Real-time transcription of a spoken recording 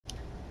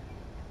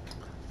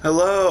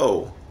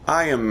Hello,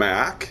 I am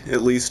Mac,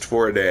 at least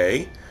for a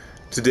day.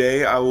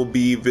 Today I will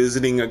be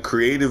visiting a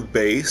creative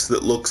base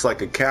that looks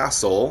like a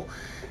castle.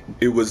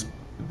 It was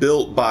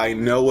built by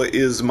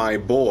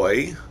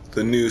NoahIsMyBoy,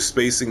 the new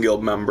Spacing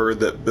Guild member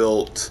that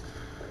built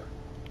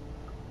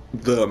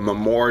the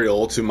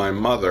memorial to my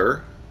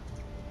mother.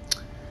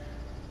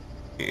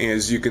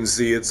 As you can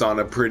see, it's on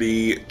a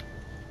pretty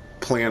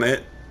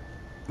planet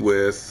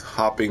with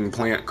hopping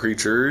plant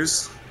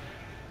creatures.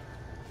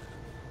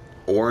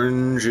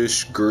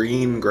 Orangish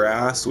green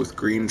grass with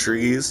green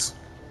trees,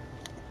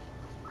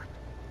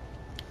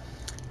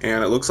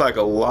 and it looks like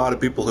a lot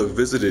of people have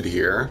visited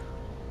here.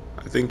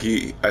 I think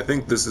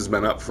this has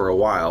been up for a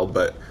while,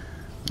 but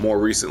more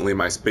recently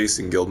my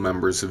Spacing Guild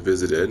members have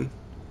visited.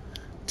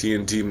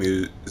 TNT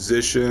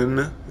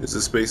Musician is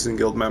a Spacing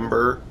Guild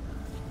member.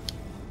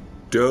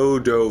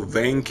 Dodo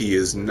Vanky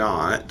is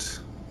not.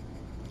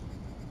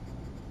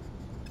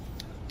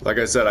 Like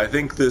I said, I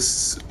think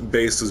this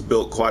base was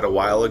built quite a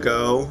while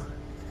ago,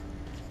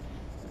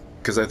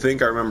 because I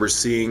think I remember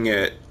seeing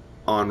it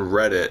on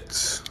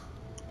Reddit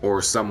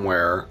or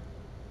somewhere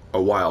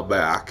a while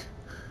back.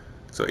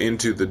 So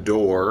into the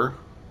door.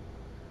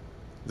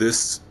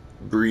 This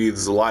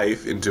breathes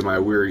life into my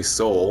weary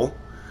soul.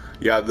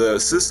 Yeah, the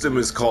system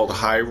is called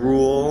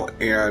Hyrule,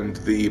 and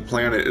the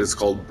planet is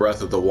called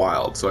Breath of the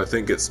Wild. So I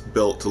think it's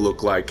built to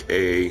look like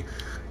a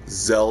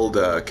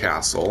Zelda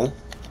castle.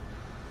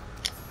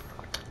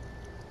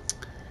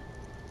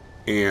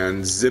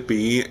 And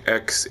Zippy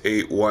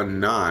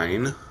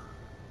X819.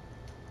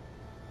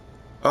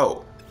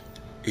 Oh,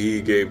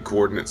 he gave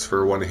coordinates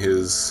for one of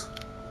his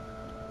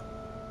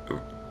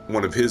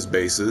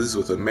bases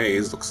with a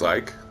maze, looks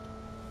like.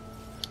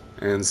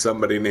 And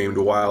somebody named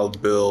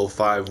Wild Bill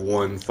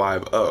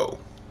 5150.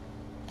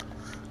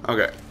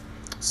 Okay,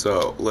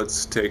 so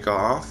let's take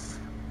off.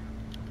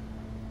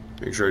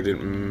 Make sure I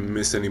didn't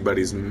miss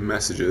anybody's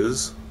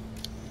messages.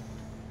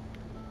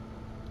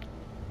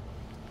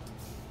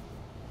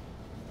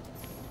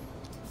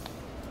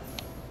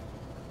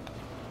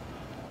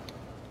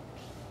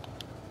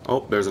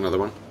 Oh, there's another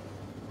one.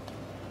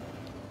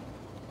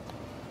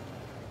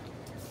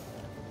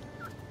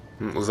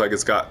 Looks like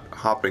it's got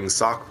hopping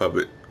sock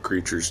puppet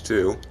creatures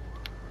too.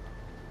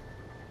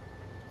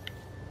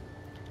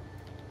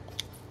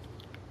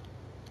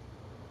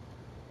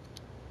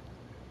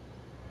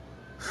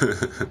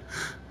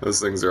 Those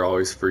things are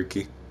always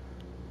freaky.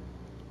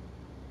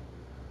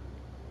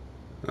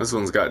 This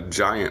one's got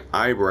giant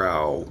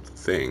eyebrow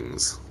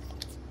things.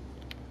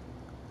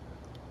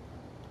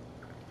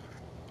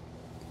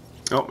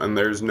 Oh, and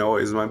there's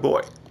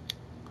NoahIsMyBoy.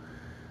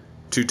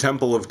 To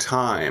Temple of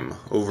Time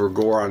over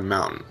Goron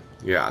Mountain.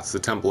 Yeah, it's the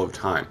Temple of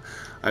Time.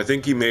 I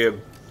think he may have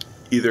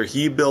either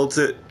he built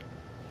it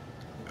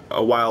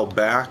a while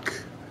back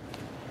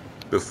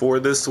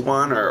before this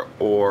one,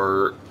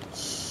 or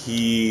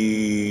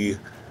he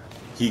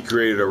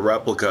created a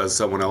replica of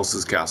someone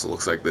else's castle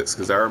looks like this,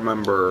 because I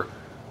remember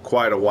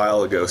quite a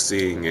while ago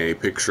seeing a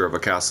picture of a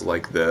castle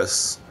like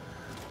this.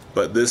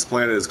 But this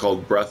planet is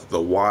called Breath of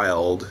the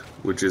Wild,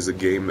 which is a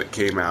game that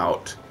came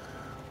out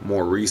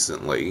more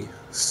recently.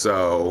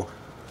 So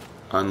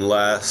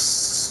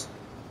unless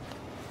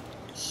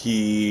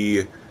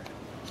he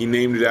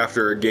named it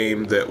after a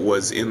game that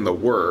was in the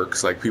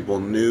works, like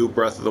people knew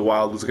Breath of the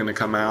Wild was going to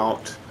come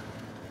out,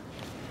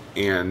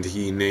 and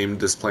he named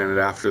this planet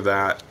after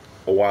that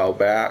a while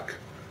back,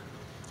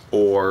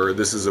 or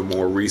this is a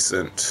more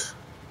recent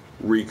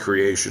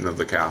recreation of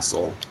the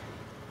castle,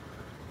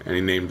 and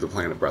he named the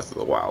planet Breath of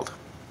the Wild.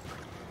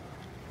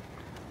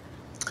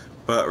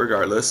 But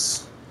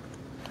regardless,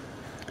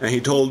 and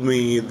he told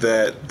me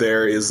that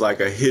there is like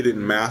a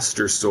hidden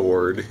master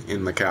sword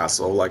in the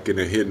castle, like in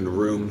a hidden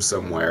room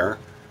somewhere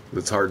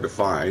that's hard to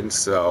find,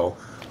 so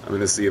I'm going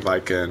to see if I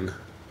can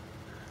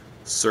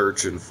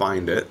search and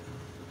find it.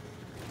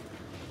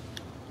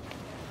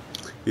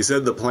 He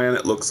said the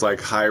planet looks like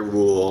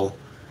Hyrule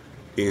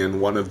in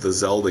one of the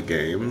Zelda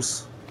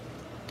games.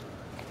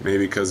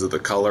 Maybe because of the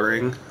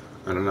coloring,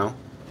 I don't know.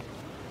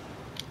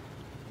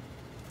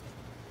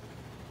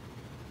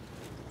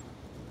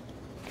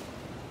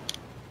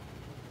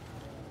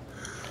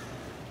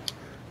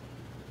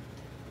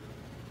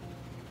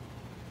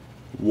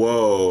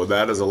 Whoa,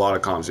 that is a lot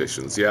of comm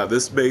stations. Yeah,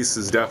 this base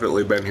has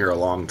definitely been here a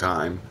long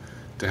time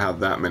to have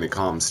that many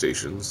comm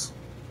stations.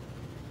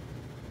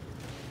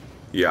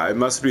 Yeah, it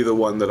must be the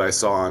one that I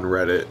saw on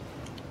Reddit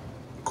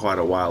quite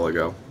a while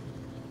ago.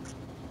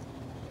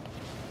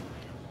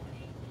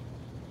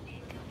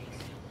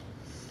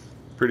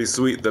 Pretty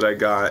sweet that I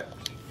got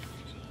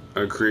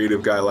a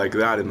creative guy like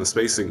that in the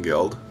Spacing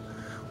Guild.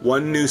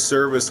 One new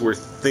service we're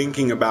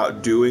thinking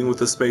about doing with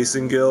the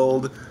Spacing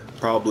Guild,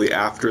 probably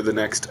after the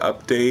next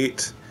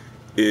update,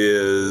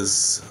 is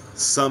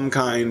some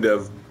kind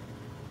of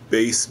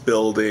base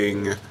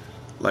building,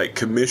 like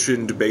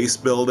commissioned base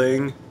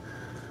building,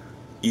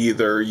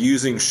 either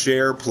using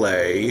share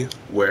play,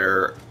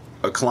 where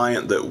a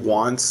client that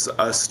wants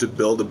us to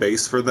build a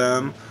base for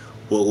them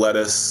will let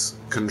us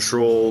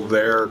control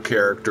their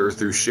character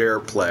through share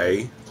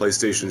play,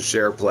 PlayStation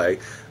share play,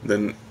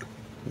 then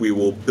we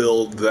will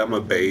build them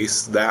a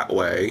base that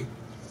way.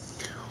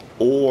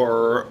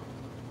 Or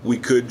we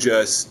could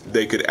just,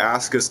 they could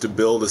ask us to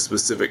build a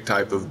specific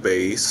type of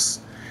base,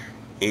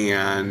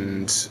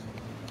 and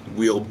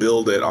we'll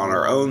build it on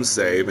our own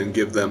save and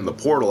give them the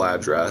portal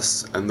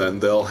address, and then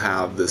they'll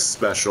have this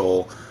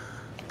special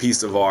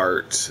piece of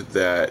art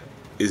that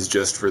is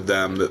just for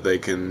them that they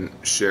can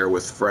share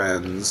with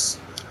friends.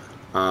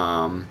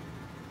 That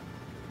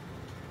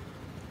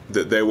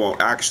they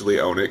won't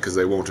actually own it because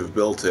they won't have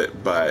built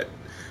it, but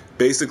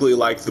basically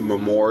like the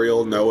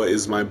memorial Noah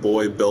is my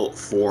boy built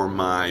for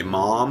my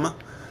mom.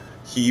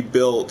 He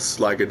built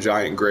like a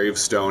giant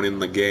gravestone in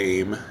the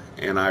game,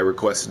 and I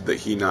requested that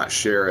he not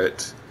share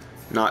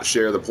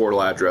the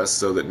portal address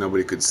so that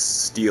nobody could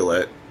steal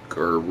it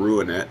or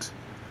ruin it.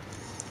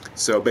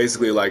 So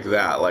basically like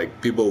that,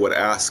 like people would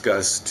ask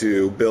us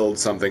to build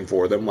something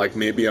for them, like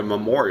maybe a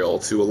memorial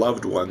to a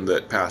loved one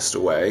that passed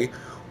away,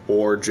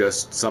 or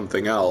just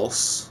something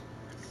else,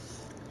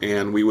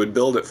 and we would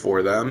build it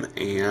for them,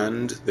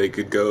 and they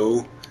could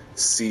go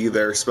see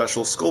their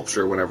special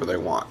sculpture whenever they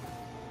want.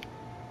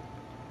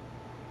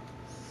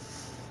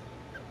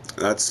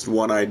 That's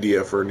one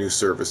idea for a new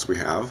service we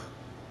have.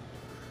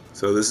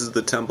 So this is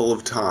the Temple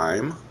of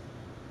Time.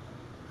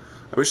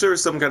 I wish there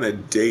was some kind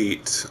of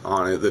date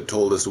on it that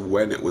told us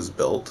when it was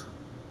built.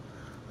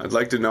 I'd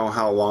like to know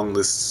how long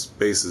this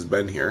base has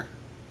been here.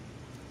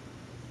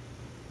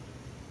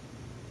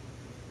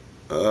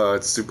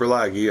 It's super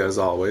laggy as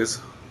always.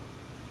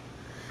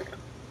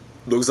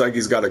 Looks like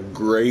he's got a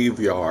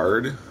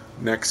graveyard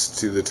next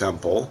to the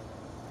temple,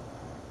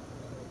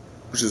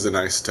 which is a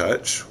nice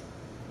touch.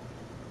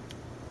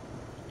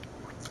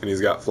 And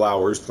he's got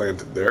flowers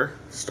planted there,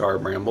 star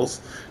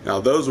brambles. Now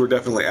those were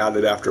definitely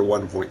added after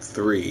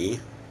 1.3.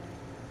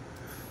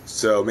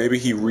 So maybe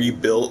he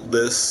rebuilt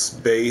this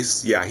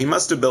base. Yeah, he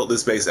must have built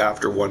this base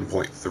after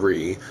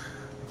 1.3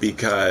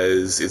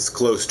 because it's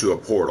close to a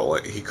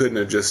portal. He couldn't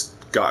have just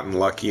gotten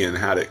lucky and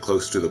had it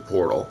close to the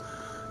portal.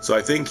 So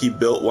I think he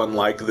built one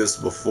like this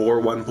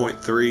before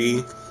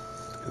 1.3,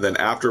 then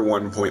after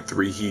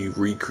 1.3 he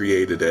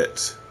recreated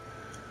it.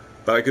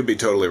 But I could be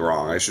totally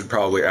wrong. I should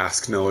probably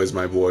ask Noah is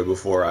my boy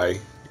before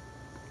I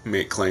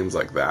make claims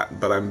like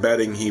that. But I'm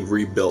betting he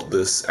rebuilt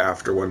this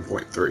after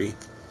 1.3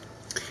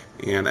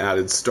 and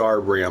added star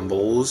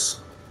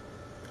brambles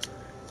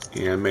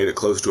and made it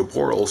close to a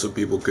portal so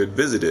people could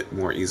visit it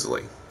more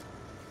easily.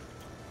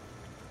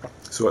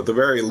 So at the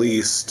very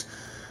least,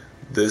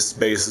 this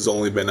base has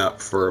only been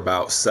up for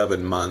about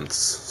 7 months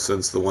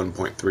since the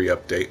 1.3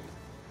 update.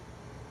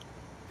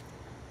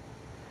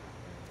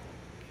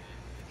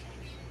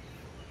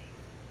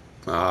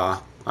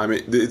 I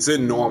mean, it's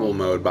in normal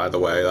mode, by the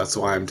way. That's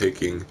why I'm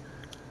taking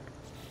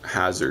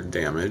hazard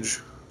damage.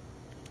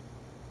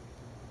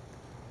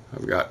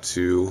 I've got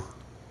to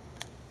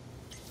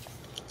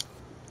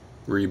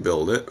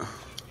rebuild it.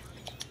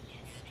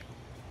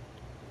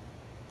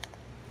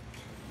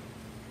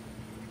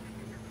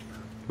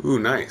 Ooh,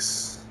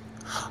 nice.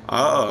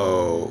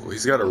 Oh,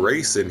 he's got a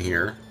race in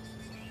here.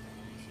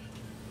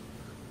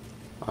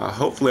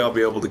 Hopefully I'll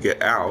be able to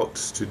get out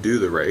to do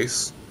the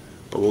race.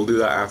 But we'll do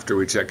that after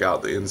we check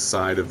out the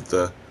inside of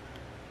the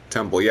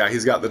temple. Yeah,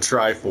 he's got the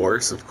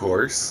Triforce, of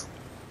course.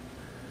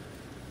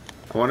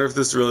 I wonder if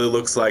this really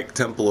looks like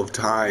Temple of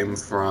Time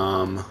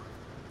from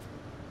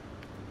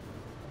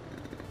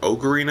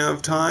Ocarina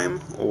of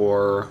Time,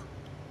 or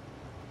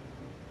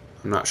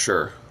I'm not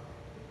sure.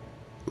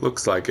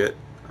 Looks like it.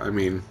 I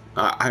mean,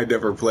 I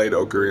never played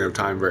Ocarina of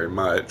Time very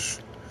much,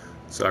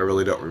 so I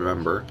really don't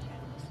remember.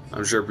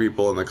 I'm sure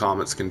people in the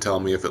comments can tell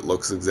me if it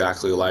looks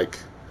exactly like...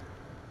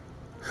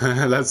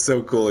 That's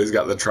so cool, he's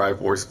got the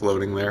Triforce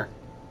floating there.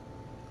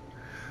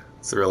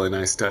 It's a really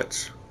nice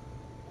touch.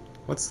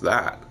 What's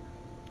that?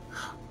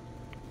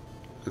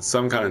 It's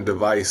some kind of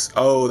device.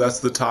 Oh, that's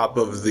the top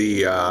of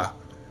the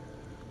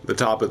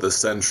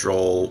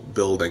central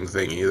building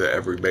thingy that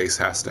every base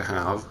has to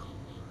have.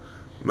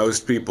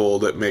 Most people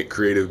that make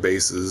creative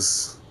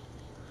bases,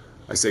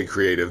 I say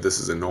creative, this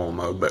is in normal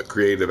mode, but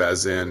creative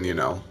as in, you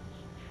know,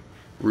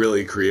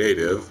 really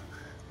creative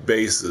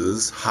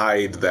bases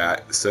hide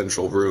that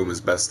central room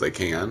as best they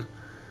can,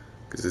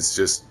 because it's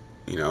just,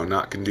 you know,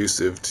 not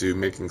conducive to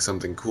making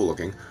something cool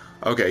looking.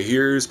 Okay,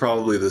 here's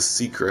probably the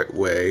secret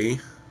way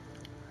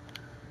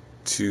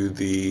to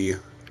the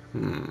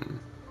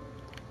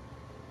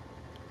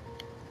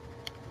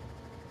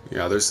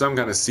yeah, there's some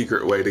kind of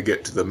secret way to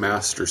get to the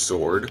Master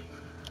Sword.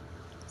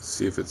 Let's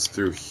see if it's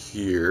through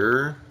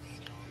here.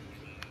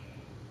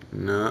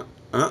 No.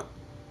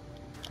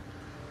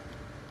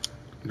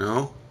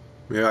 No?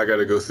 Maybe I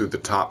gotta go through the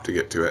top to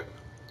get to it.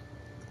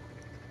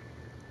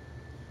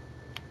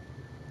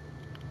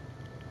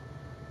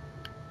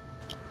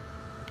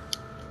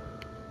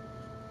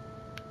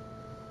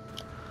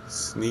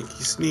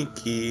 Sneaky,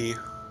 sneaky.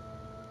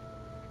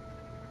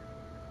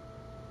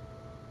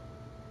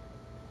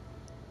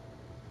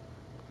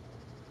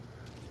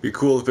 Be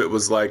cool if it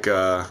was like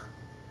a...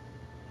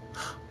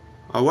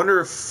 I wonder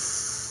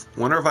if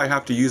Wonder if I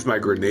have to use my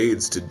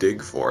grenades to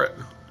dig for it.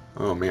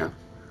 Oh man.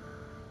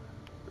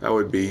 That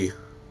would be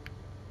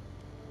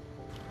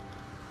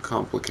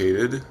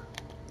complicated.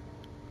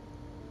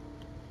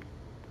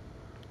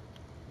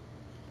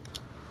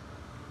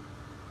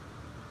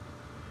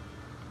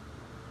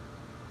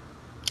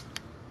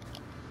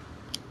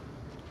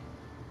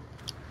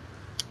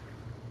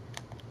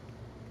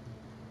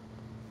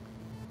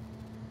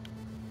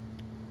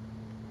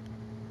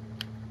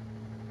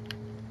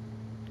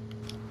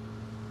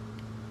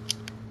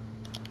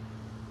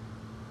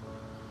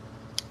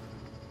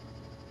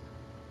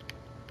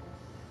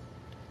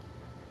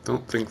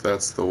 Don't think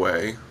that's the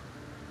way.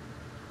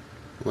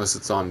 Unless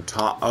it's on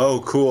top.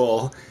 Oh,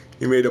 cool.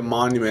 He made a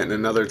monument and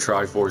another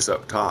Triforce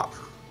up top.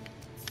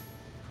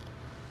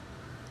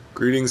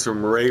 Greetings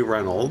from Ray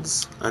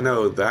Reynolds. I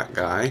know that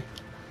guy.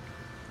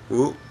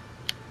 Ooh.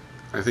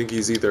 I think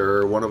he's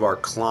either one of our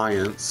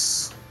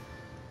clients.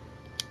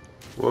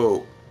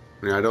 Whoa.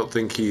 Yeah, I don't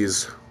think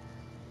he's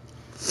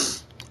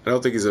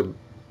a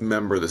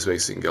member of the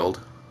Spacing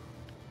Guild.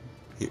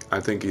 I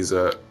think he's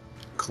a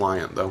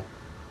client, though.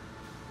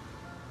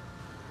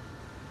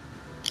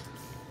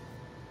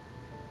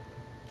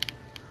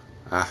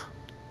 Ah.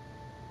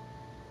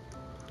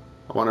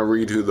 I want to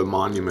read who the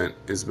monument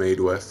is made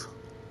with.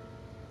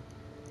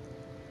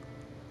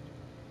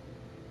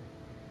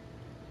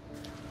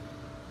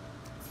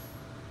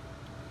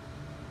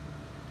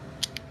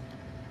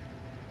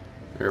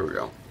 There we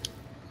go.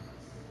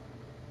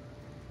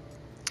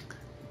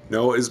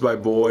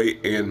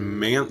 NoahIsMyBoy and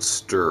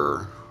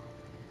Manster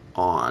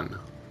on.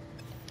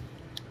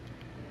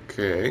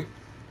 Okay.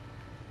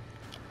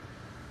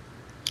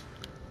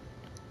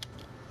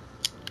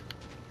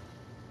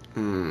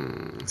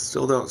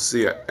 Still don't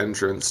see an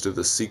entrance to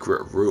the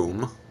secret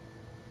room.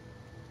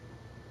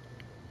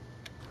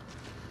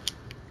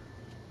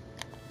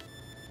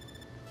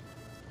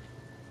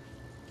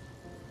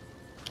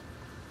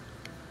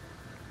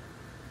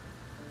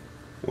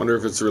 Wonder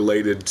if it's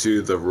related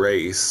to the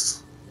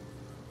race.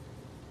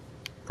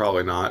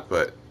 Probably not,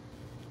 but...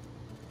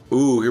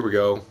 Ooh, here we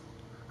go.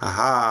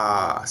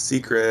 Aha!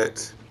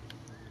 Secret!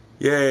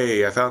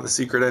 Yay, I found the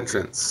secret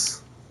entrance.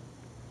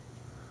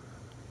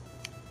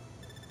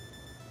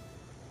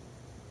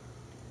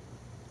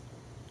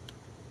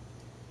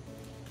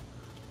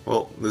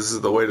 Well, this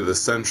is the way to the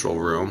central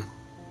room.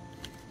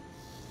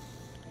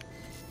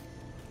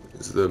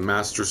 Is the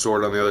Master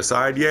Sword on the other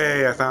side?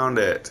 Yay, I found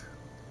it!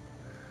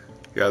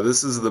 Yeah,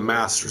 this is the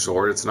Master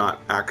Sword. It's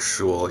not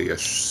actually a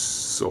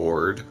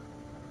sword.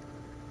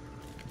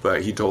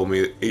 But he told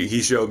me,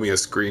 he showed me a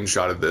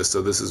screenshot of this,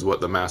 so this is what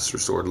the Master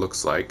Sword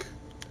looks like.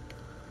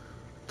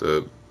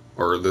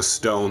 Or the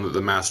stone that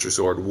the Master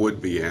Sword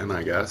would be in,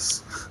 I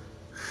guess.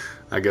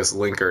 I guess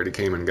Link already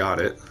came and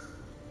got it.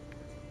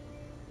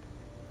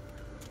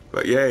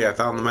 But yay, I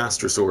found the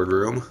Master Sword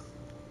room.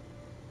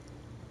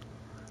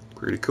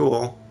 Pretty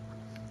cool.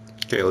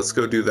 Okay, let's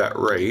go do that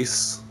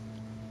race.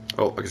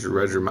 Oh, I should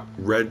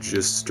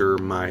register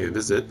my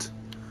visit.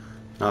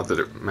 Not that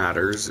it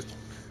matters. It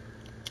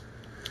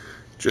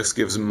just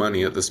gives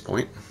money at this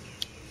point.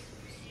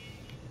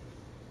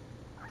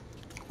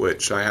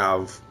 Which I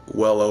have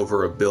well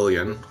over 1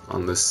 billion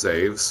on this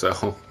save,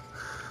 so...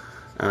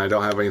 And I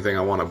don't have anything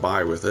I want to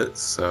buy with it,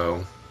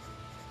 so...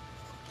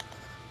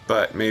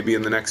 But maybe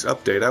in the next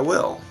update I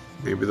will.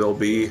 Maybe there'll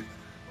be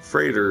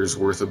freighters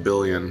worth 1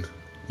 billion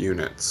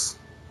units.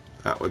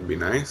 That would be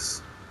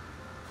nice.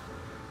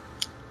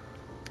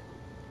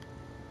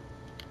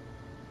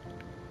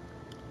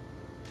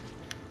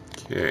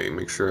 Okay,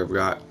 make sure I've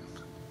got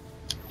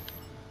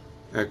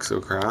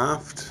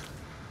Exocraft.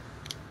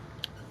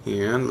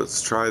 And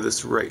let's try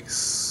this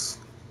race.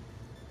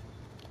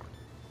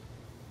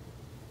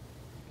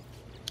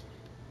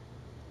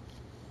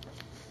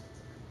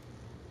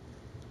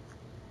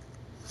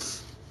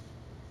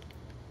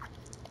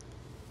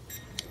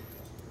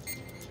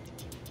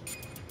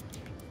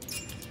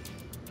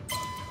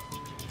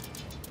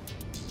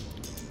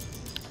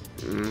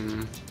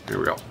 Here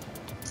we go.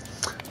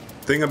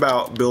 Thing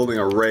about building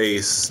a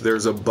race,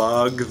 there's a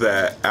bug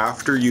that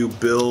after you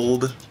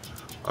build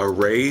a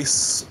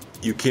race,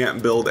 you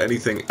can't build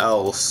anything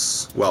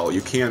else. Well,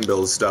 you can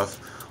build stuff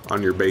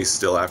on your base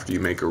still after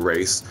you make a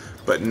race,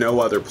 but no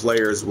other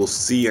players will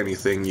see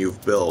anything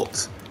you've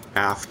built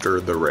after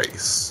the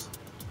race.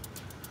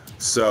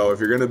 So if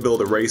you're going to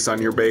build a race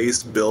on your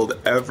base, build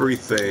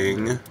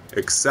everything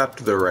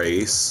except the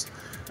race,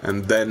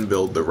 and then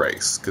build the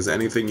race, because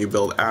anything you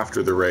build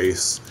after the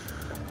race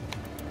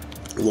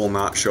will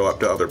not show up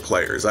to other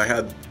players. I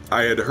had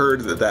heard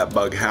that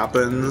bug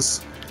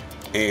happens,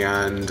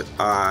 and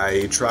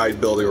I tried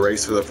building a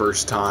race for the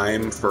first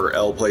time for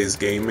L Plays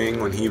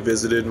Gaming when he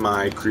visited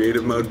my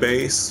creative mode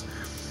base,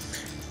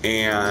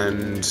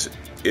 and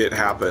it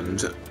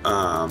happened.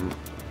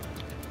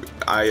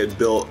 I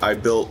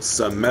built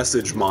some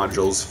message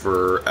modules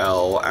for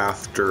L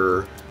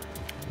after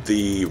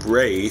the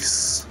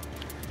race,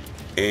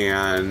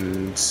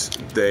 and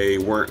they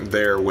weren't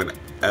there when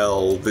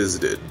L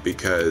visited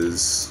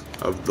because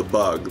of the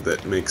bug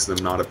that makes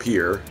them not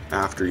appear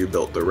after you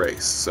built the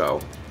race.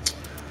 So,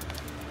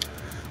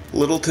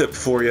 little tip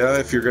for you,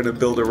 if you're going to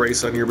build a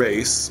race on your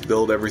base,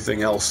 build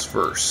everything else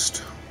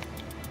first,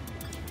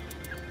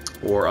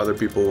 or other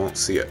people won't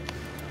see it.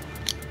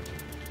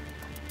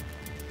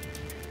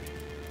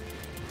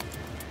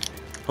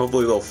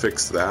 Hopefully they'll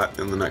fix that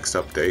in the next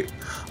update.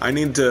 I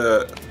need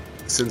to,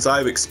 since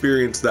I've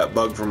experienced that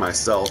bug for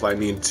myself, I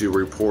need to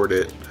report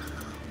it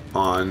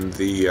on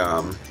the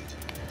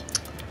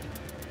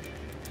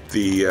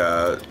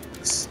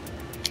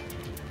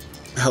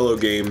Hello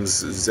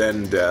Games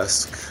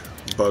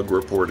Zendesk bug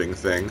reporting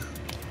thing.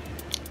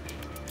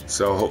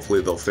 So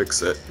hopefully they'll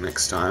fix it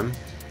next time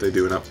they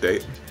do an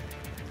update.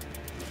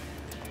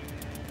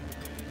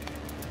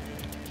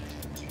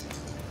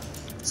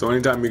 So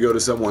anytime you go to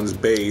someone's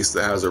base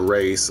that has a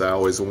race, I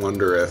always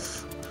wonder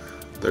if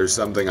there's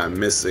something I'm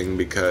missing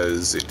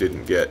because it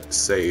didn't get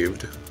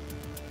saved.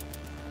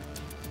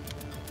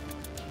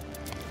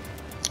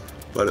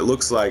 But it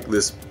looks like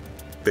this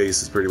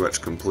base is pretty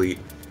much complete.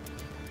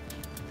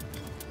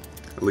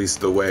 At least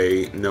the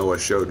way Noah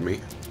showed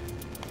me.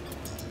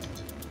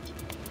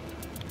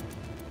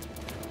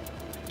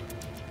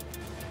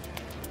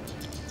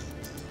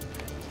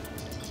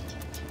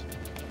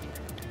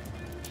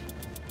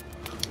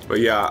 But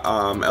yeah,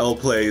 L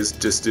Plays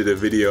just did a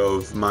video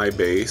of my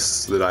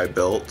base that I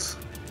built.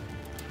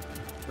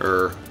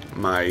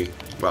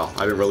 Well,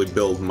 I didn't really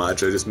build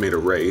much, I just made a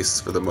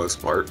race for the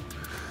most part.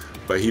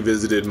 But he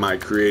visited my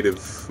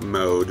creative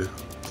mode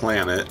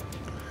planet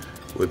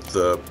with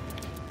the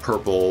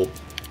purple,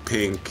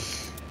 pink,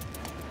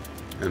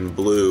 and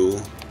blue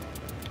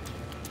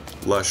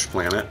lush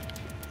planet.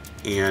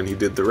 And he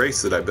did the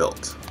race that I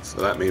built.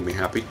 So that made me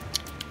happy.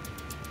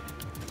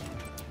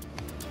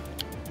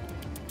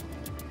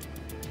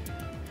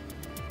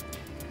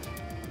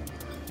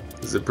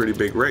 This is a pretty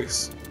big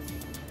race.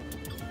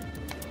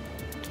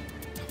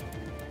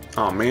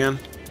 Oh man,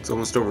 it's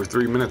almost over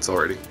 3 minutes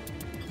already.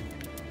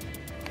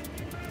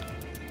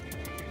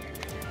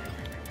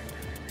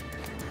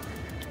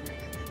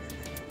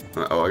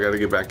 Uh-oh, I gotta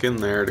get back in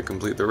there to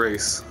complete the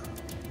race.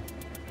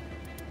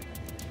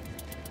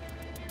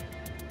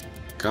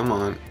 Come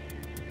on.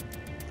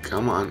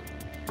 Come on.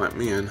 Let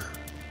me in.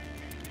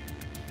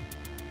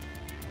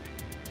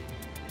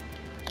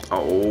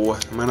 Oh,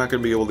 am I not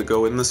gonna be able to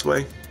go in this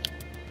way?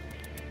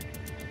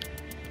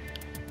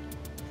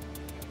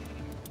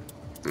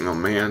 Oh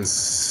man,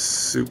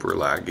 super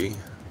laggy.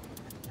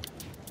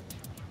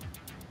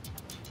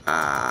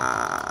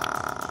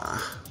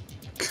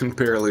 Can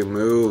barely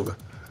move.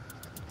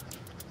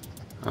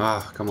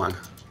 Ah, come on.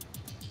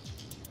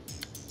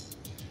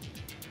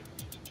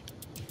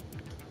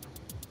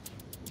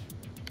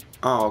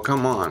 Oh,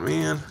 come on,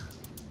 man.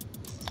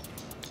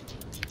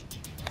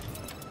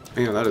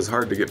 Man, that is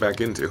hard to get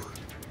back into.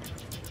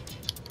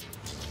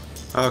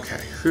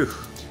 Okay, whew.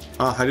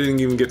 Oh, I didn't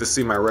even get to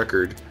see my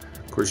record.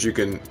 Of course, you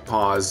can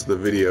pause the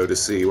video to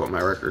see what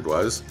my record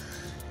was.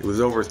 It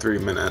was over 3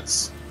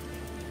 minutes.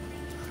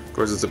 Of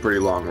course, it's a pretty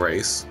long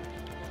race.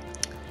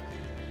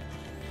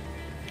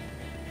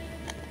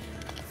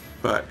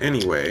 But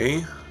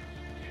anyway,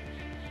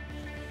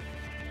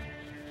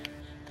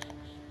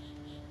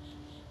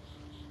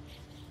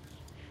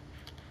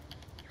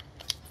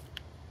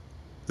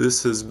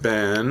 this has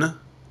been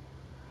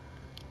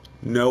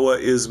Noah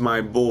is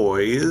My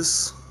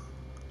Boy's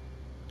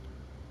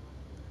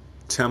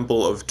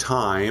Temple of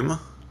Time.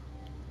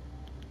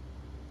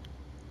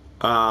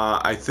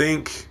 I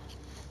think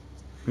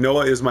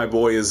Noah is My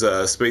Boy is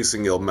a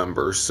Spacing Guild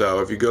member, so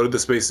if you go to the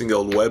Spacing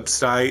Guild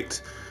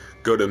website,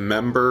 go to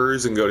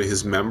members and go to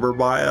his member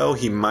bio,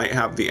 he might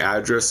have the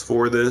address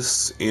for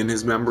this in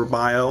his member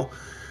bio.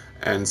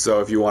 And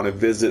so if you want to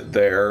visit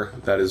there,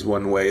 that is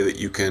one way that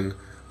you can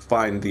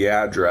find the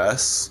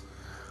address.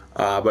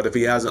 But if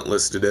he hasn't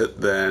listed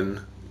it, then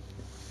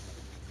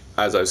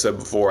as I've said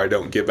before, I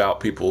don't give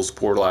out people's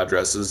portal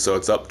addresses, so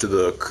it's up to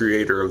the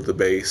creator of the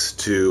base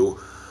to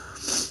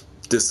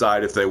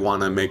decide if they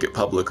want to make it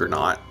public or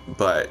not.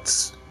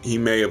 But he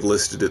may have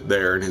listed it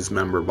there in his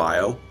member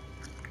bio.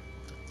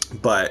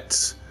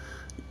 But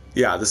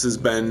yeah, this has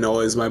been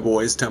Noah is My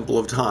Boy's Temple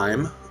of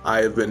Time.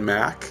 I have been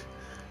Mac.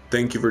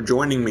 Thank you for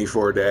joining me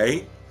for a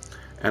day,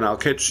 and I'll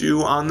catch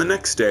you on the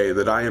next day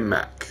that I am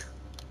Mac.